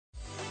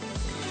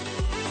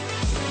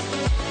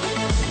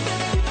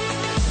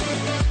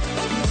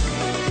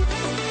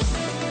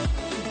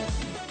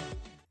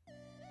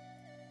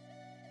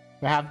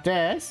We have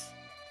this.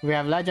 We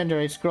have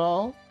legendary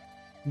scroll.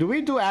 Do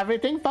we do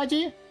everything,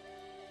 Fudgy?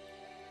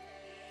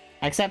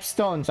 Except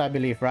stones, I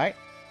believe, right?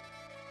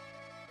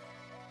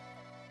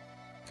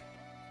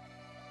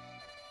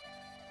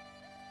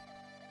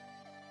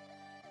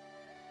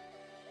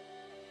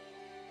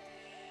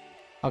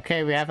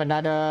 Okay, we have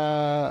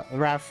another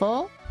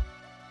raffle.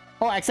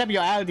 Oh, except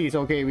your LDs.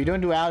 Okay, we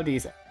don't do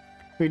LDs.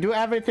 We do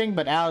everything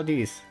but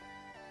LDs.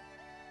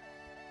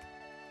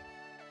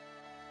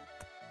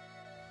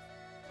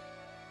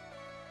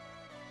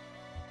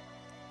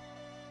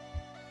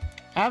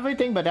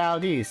 Everything but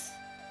LDs.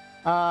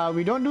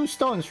 We don't do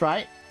stones,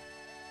 right?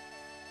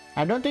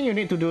 I don't think you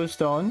need to do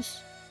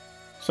stones.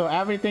 So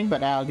everything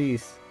but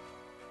LDs.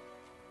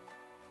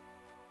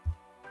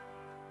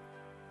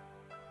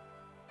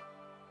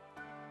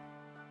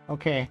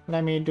 Okay,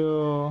 let me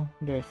do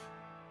this.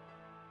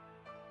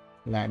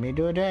 Let me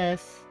do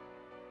this.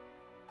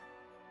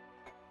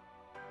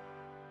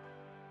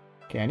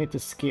 Okay, I need to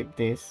skip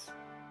this.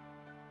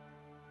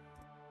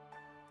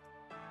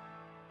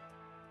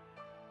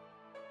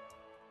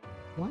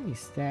 What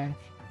is that?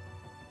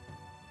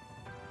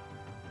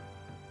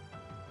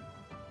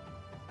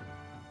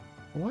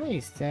 What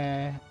is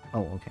that?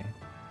 Oh, okay.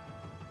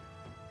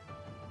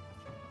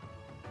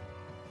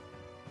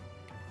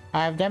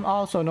 I have them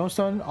also, no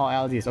stone or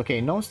LDs. Okay,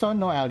 no stone,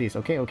 no LDs.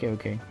 Okay, okay,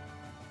 okay.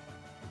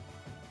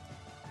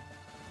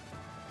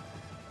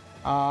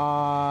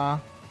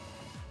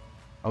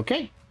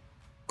 Okay.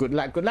 Good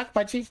luck,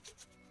 Pachi.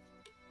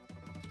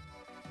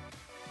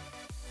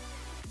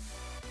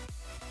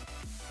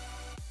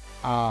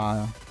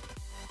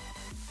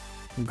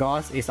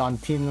 Gauss is on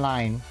thin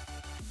line.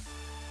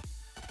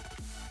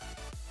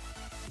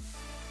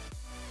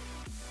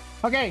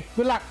 Okay,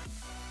 good luck.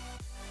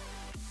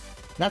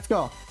 Let's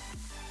go.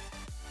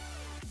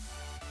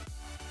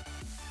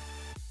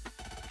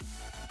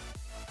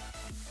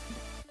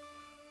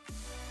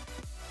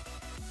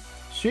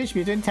 Switch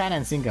between 10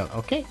 and single.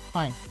 Okay,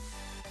 fine.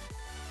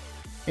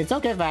 It's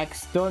okay,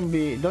 Vex. Don't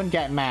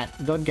get mad.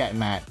 Don't get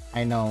mad.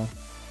 I know.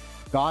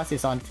 Gauss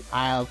is on.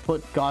 I'll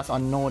put Gauss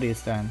on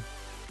notice then.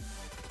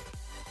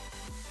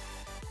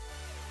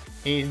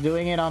 He's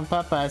doing it on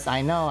purpose.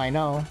 I know, I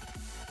know.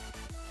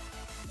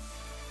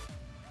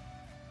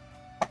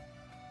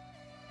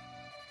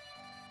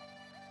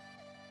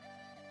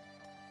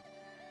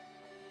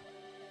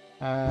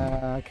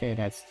 Okay,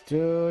 let's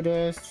do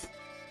this.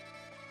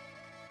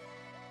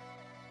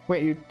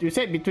 Wait, you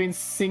said between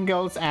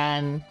singles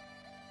and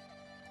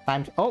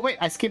times. Oh wait,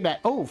 I skipped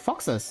that. Oh,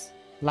 foxes.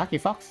 Lucky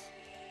fox.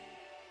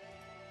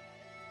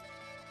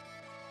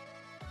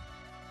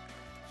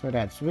 So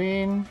that's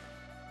win.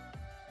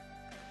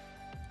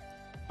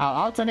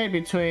 I'll alternate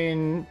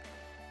between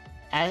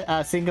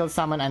a single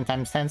summon and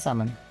times 10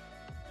 summon.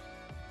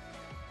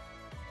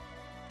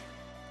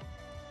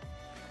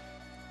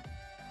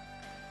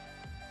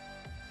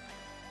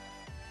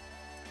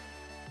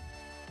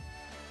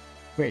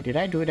 Wait, did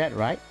I do that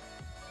right?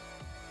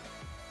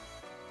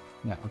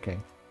 Yeah, okay.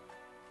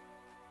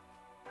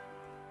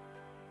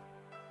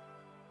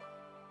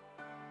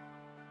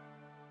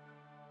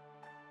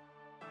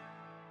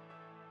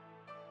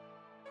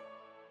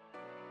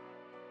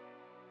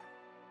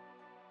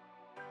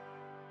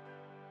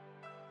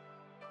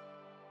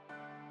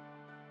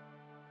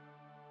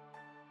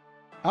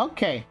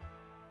 Okay.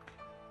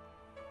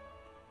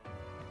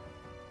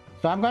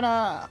 So I'm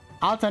gonna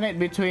alternate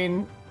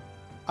between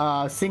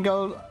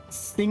single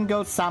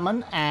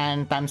summon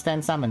and times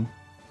 10 summon.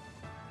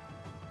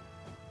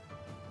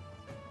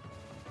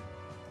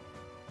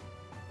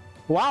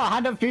 Wow,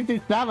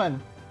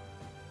 157.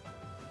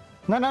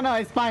 No,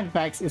 it's fine,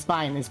 Vex. It's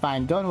fine, it's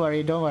fine. Don't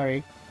worry, don't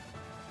worry.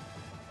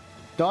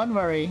 Don't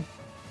worry.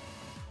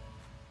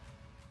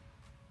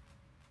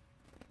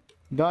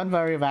 Don't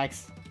worry,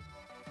 Vex.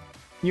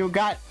 You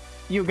got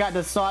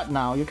the sword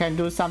now. You can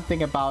do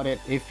something about it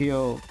if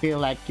you feel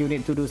like you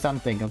need to do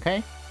something,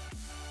 okay?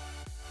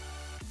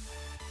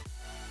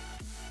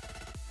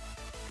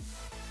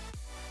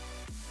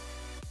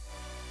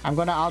 I'm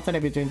gonna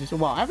alternate between this.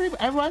 Wow,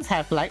 everyone's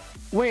have like,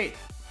 wait,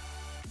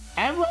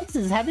 everyone's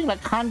is having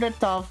like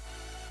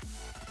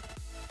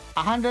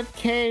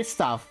 100k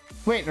stuff.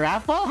 Wait,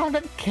 raffle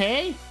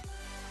 100k?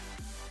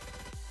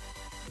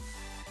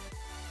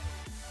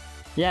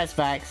 Yes,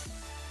 Vex.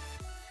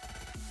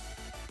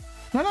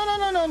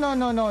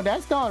 No,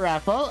 that's not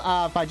raffle,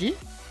 Fudgy.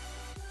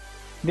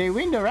 They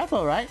win the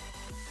raffle, right?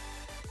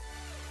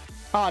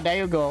 Oh, there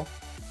you go.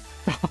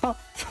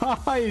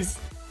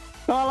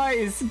 Tola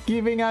is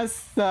giving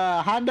us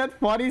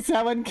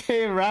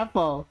 147k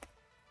raffle.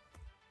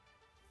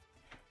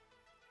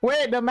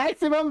 Wait, the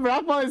maximum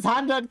raffle is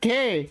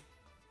 100k.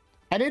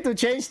 I need to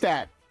change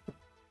that.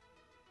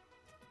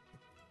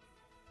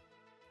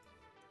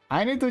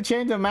 I need to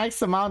change the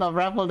max amount of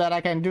raffle that I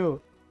can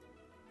do.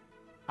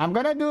 I'm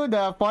gonna do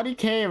the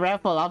 40k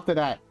raffle after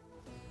that.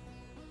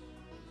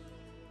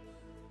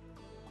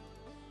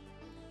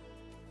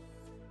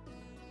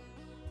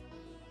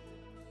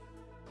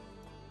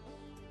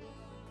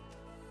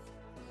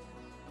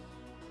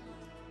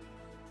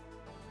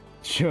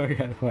 Sure,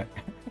 what?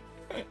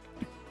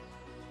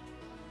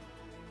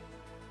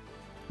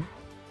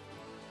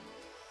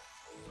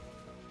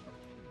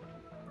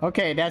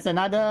 Okay, there's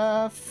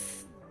another.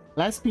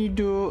 Let me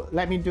do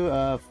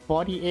a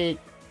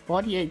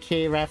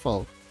 48k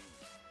raffle.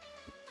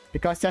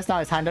 Because just now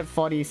it's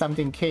 140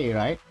 something k,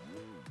 right?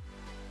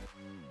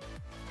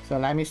 So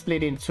let me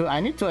split in two.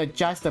 I need to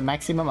adjust the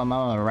maximum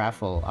amount of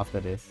raffle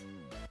after this.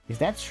 Is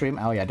that stream?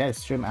 Oh yeah, that's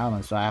stream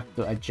elements. So I have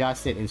to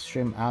adjust it in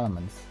stream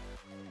elements.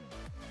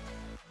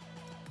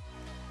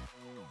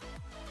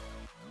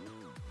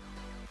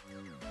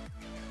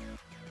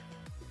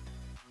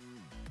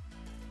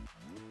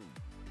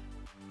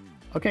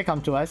 Okay,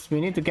 come to us. We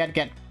need to get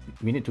a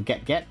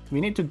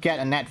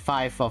net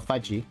 5 for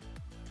Fudgie.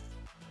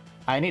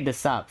 I need the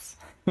subs.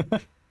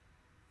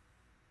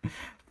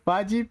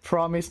 Fudgie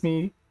promised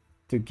me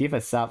to give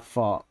a sub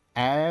for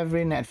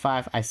every net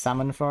 5 I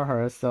summon for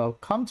her, so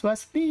come to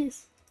us,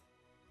 please.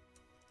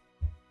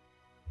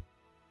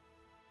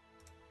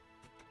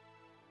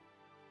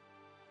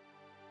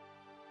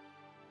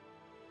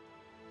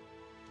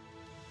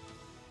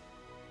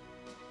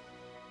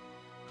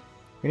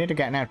 We need to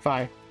get net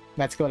 5.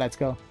 Let's go, let's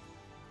go.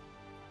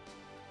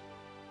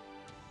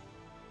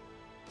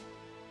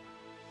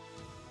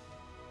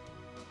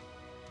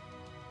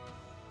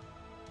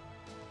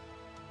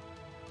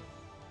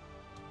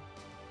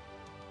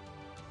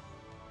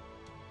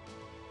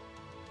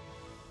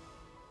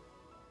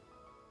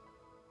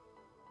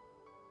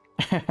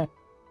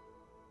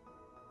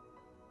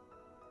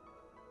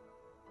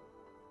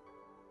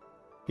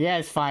 Yeah,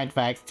 it's fine,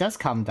 Vex.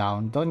 Just calm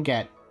down. Don't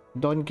get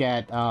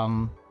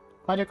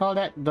what do you call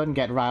that? Don't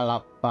get riled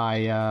up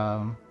by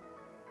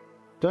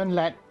don't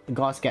let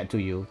Ghost get to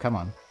you. Come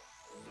on.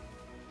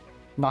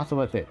 Not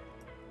worth it.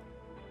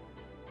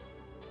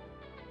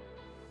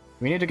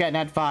 We need to get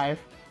net 5.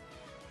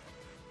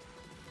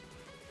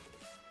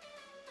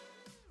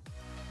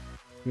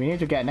 We need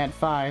to get net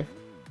 5.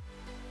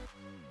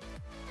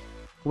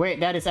 Wait,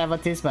 that is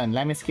advertisement.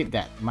 Let me skip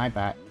that. My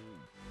bad.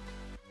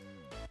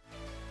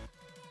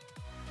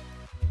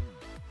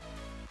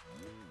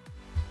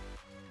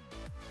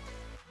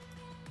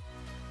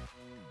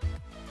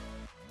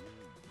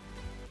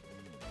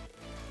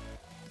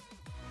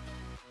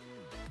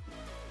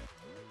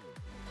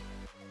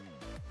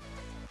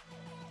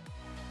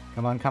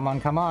 Come on, come on,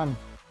 come on.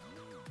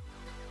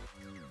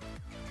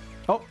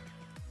 Oh,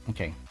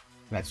 okay.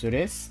 Let's do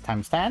this.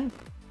 Times 10.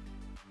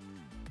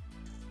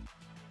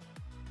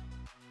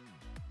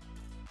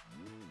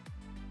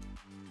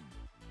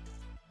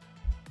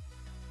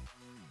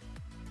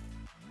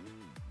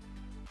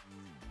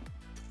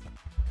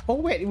 Oh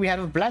wait, we have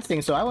a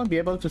blessing, so I won't be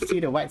able to see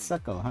the white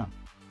circle, huh?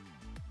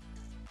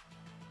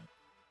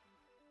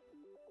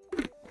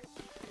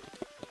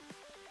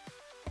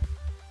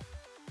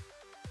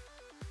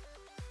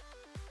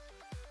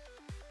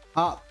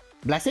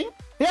 Blessing?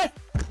 Yes!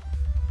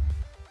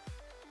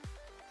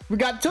 We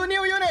got 2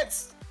 new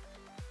units!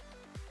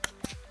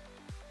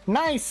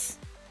 Nice!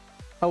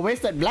 A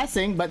wasted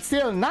blessing, but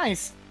still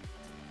nice.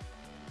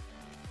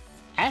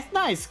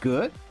 Asna is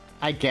good,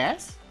 I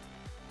guess.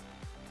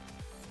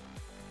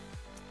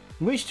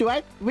 Which should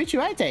I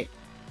take?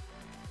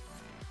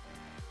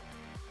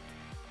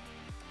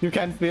 You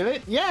can feel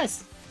it?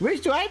 Yes!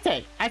 Which do I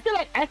take? I feel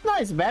like Asna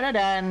is better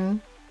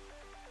than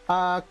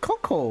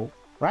Coco,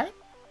 right?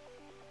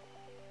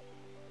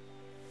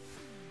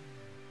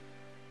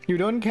 You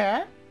don't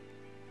care?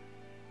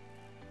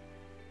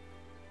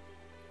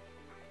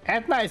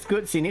 Etna is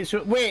good, she needs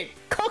rune. Wait,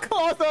 Coco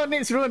also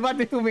needs rune, what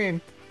do you mean?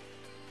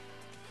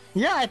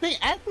 Yeah, I think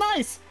Etna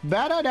is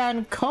better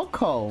than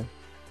Coco.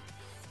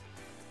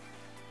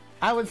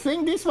 I would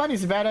think this one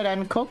is better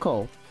than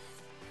Coco.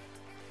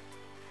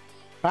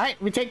 Right,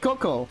 we take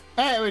Coco.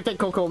 We take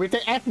Coco, we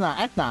take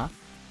Etna.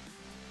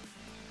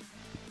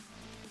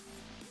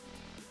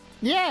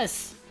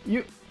 Yes,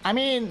 I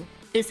mean,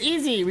 it's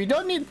easy. We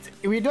don't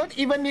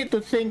even need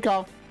to think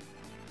of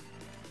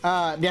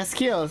their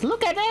skills.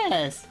 Look at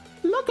this.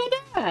 Look at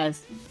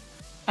this.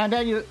 And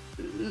then you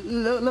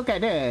look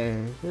at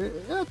this.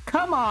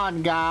 Come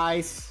on,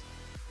 guys.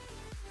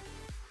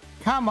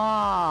 Come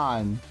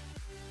on.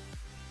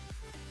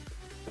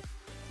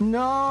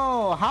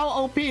 No, how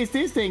OP is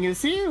this thing? You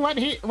see what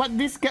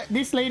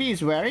this lady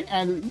is wearing,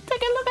 and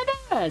take a look at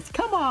this.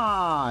 Come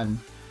on.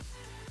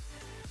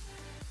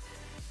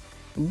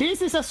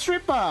 This is a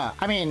stripper.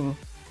 I mean,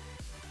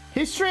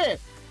 he strip.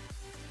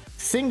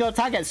 Single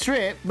target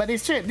strip, but he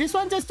strip. This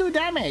one just do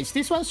damage.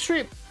 This one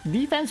strip.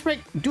 Defense break,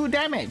 do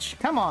damage.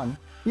 Come on.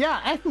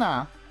 Yeah,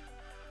 Etna.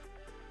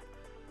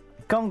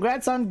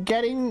 Congrats on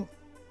getting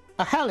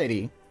a hell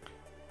lady.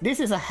 This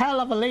is a hell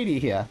of a lady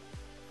here.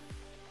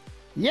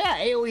 Yeah,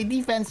 AoE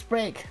defense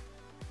break.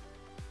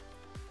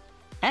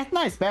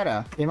 Etna is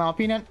better, in my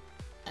opinion.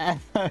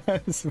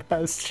 Etna is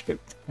better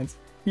strip.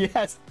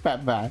 Yes,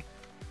 bad.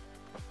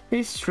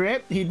 He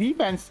strip, he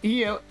defense,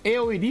 he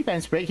AoE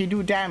defense break, he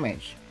do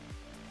damage.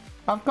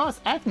 Of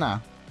course,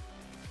 Etna.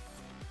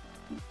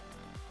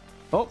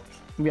 Oh,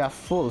 we are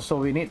full, so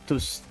we need to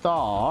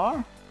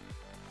store.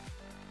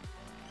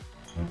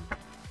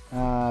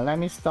 Let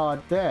me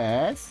store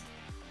this.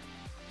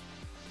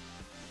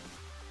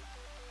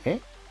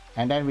 Okay.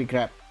 And then we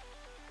grab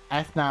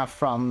Ethna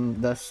from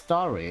the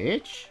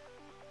storage.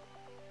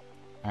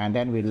 And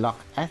then we lock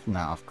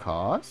Ethna, of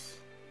course.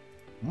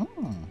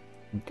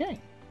 Okay.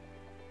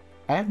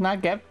 Ethna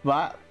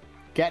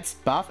gets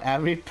buff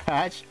every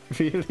patch,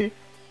 really?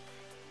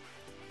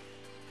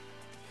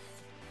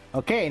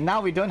 Okay,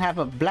 now we don't have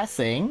a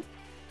blessing,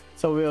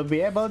 so we'll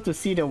be able to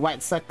see the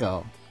white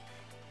circle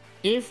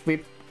if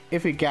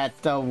we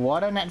get the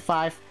water net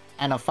 5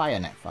 and a fire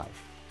net 5.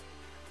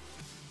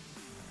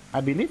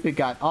 I believe we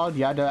got all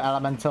the other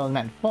elemental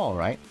net 4,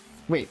 right?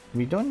 Wait,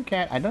 we don't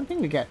get... I don't think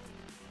we get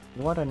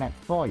water net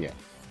 4 yet.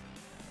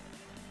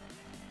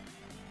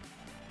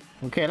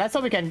 Okay, let's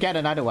hope we can get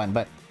another one,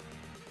 but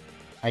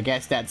I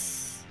guess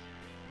that's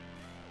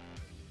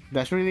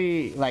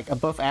really like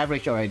above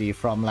average already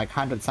from like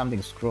 100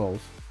 something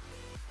scrolls.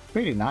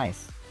 Pretty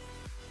nice.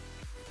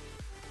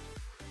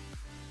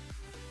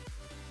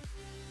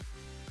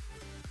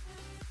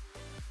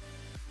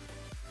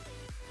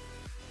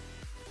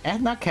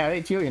 Ethna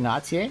carried you in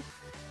RTA?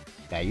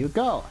 There you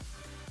go.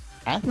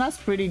 Ethna's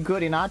pretty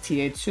good in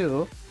RTA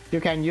too. You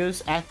can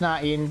use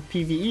Ethna in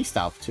PvE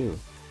stuff too.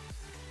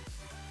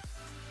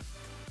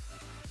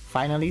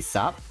 Finally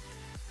sub.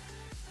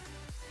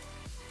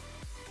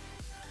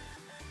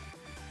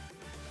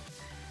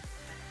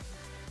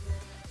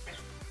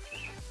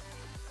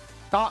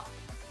 Oh!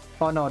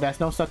 Oh no, there's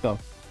no circle.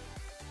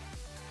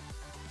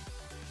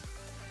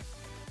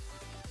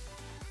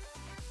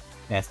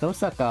 There's no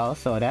circle,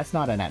 so that's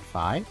not a net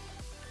 5.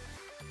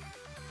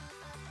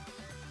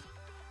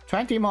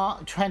 20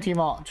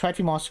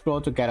 more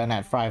scroll to get a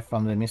net 5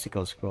 from the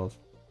mystical scrolls.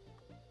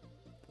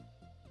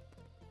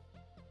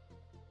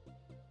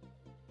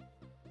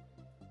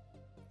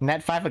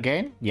 Net 5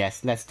 again?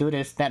 Yes, let's do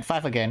this. Net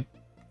 5 again.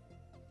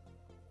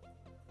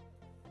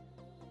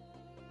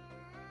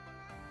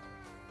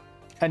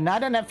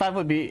 Another net 5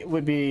 would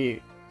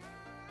be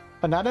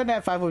another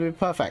net 5 would be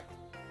perfect.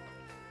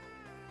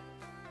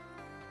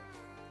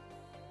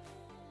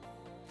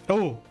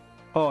 Oh!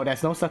 Oh,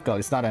 there's no circle.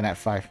 It's not a net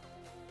 5.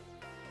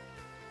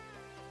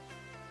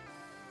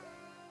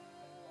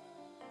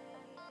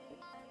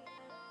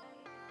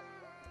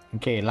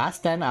 Okay,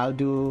 last 10 I'll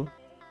do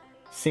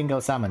single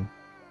summon.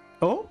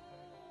 Oh?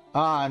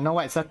 Ah, no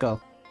white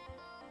circle.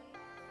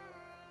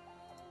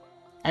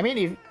 I mean,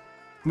 if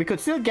we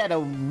could still get a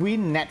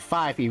win net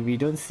 5 if we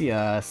don't see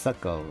a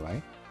circle,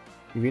 right?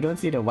 If we don't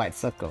see the white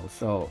circle,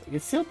 so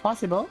it's still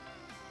possible.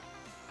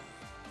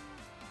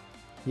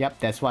 Yep,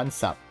 there's one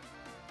sub.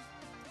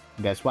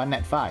 There's one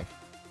net 5.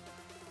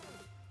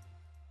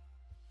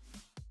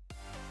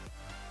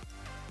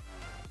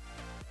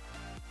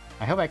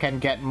 I hope I can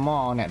get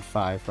more net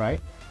 5, right?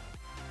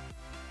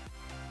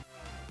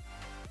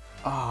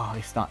 Oh,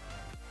 it's not.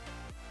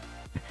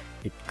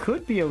 It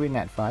could be a win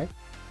net 5.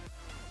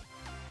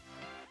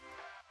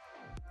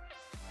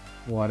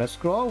 Water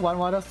scroll, one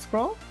water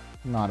scroll.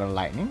 Not a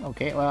lightning.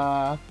 Okay,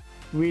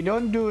 we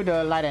don't do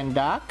the light and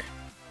dark.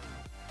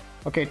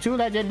 Okay, 2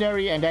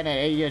 legendary and then an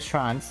 8-year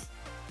trance.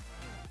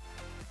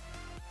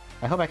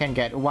 I hope I can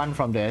get one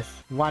from this.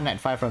 One at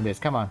 5 from this.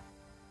 Come on.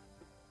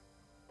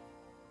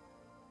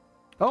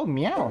 Oh,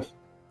 meows.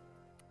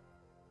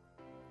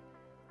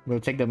 We'll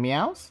take the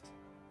meows.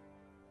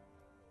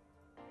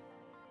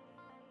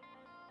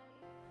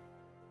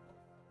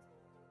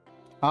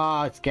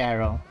 Oh, it's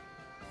Garo.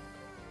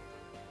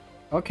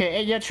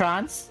 Okay, 8-year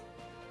trance.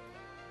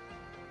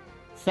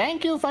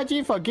 Thank you,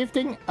 Fudgie, for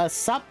gifting a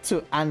sub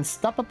to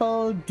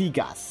Unstoppable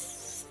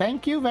Digas.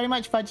 Thank you very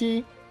much,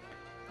 Fudgie.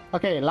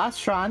 Okay, last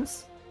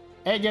trance.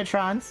 8-year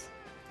trance.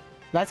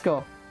 Let's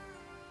go.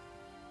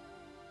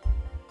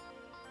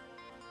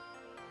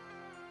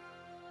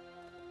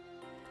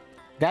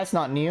 That's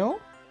not new.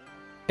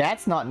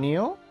 That's not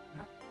new.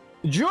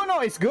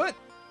 Juno is good.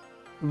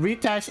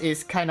 Ritash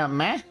is kinda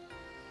meh.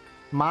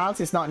 Miles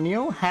is not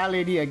new. Hair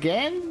Lady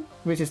again,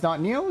 which is not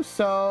new.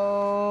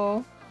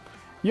 So...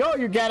 Yo,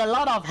 you get a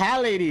lot of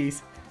Hair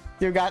Ladies.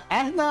 You got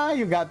Ethna,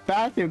 you got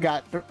Beth, you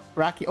got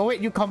Raki. Oh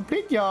wait, you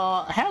complete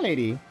your Hair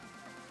Lady.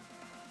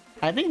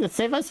 I think the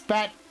safest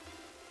bet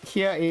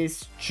here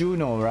is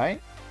Juno,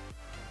 right?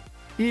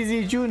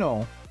 Easy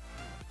Juno.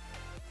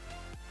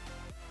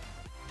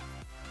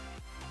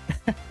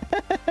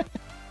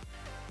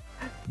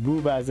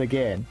 Boobas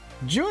again.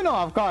 Juno,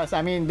 of course.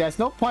 I mean, there's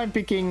no point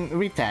picking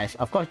Ritash.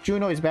 Of course,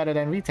 Juno is better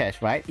than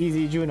Ritash, right?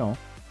 Easy Juno.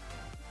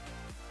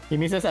 He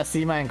misses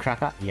Asima and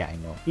Kraka. Yeah, I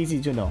know. Easy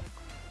Juno.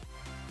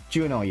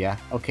 Juno, yeah.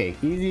 Okay,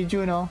 easy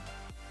Juno.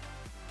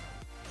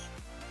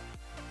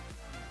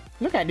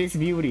 Look at this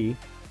beauty.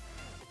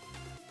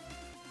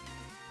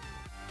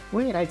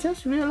 Wait, I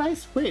just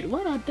realized. Wait,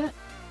 what are that?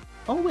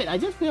 Oh, wait, I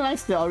just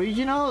realized the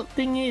original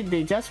thingy,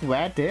 they just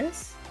wear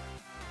this?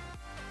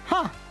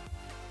 Huh.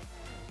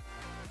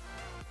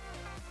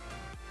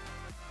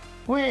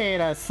 Wait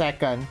a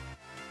second.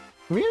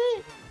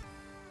 Really?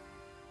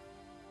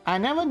 I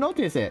never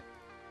noticed it.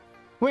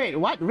 Wait,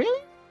 what?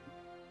 Really?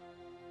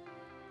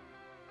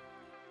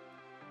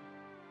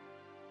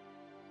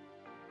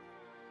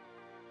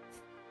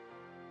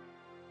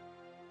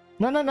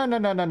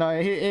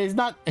 No. He's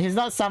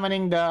not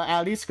summoning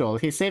the LD scroll.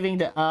 He's saving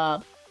the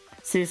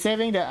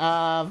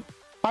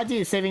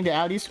Fudgie is saving the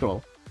LD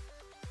scroll.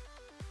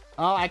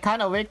 Oh, I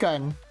can't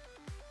awaken.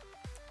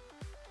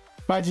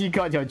 Fudgie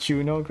got your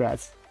Juno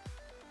grass.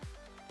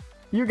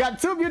 You got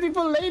two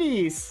beautiful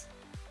ladies.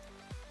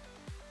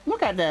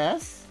 Look at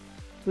this.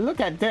 Look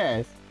at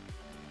this.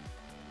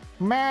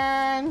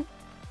 Man.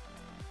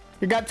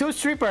 You got two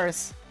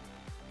strippers.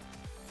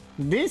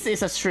 This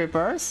is a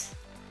strippers.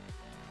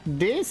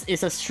 This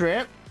is a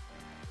strip.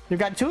 You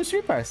got two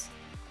strippers.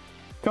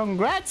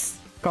 Congrats.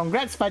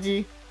 Congrats,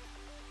 Fudgie.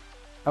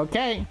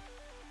 Okay.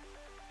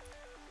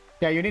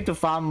 Yeah, you need to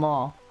farm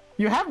more.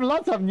 You have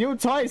lots of new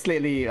toys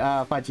lately,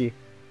 Fudgie.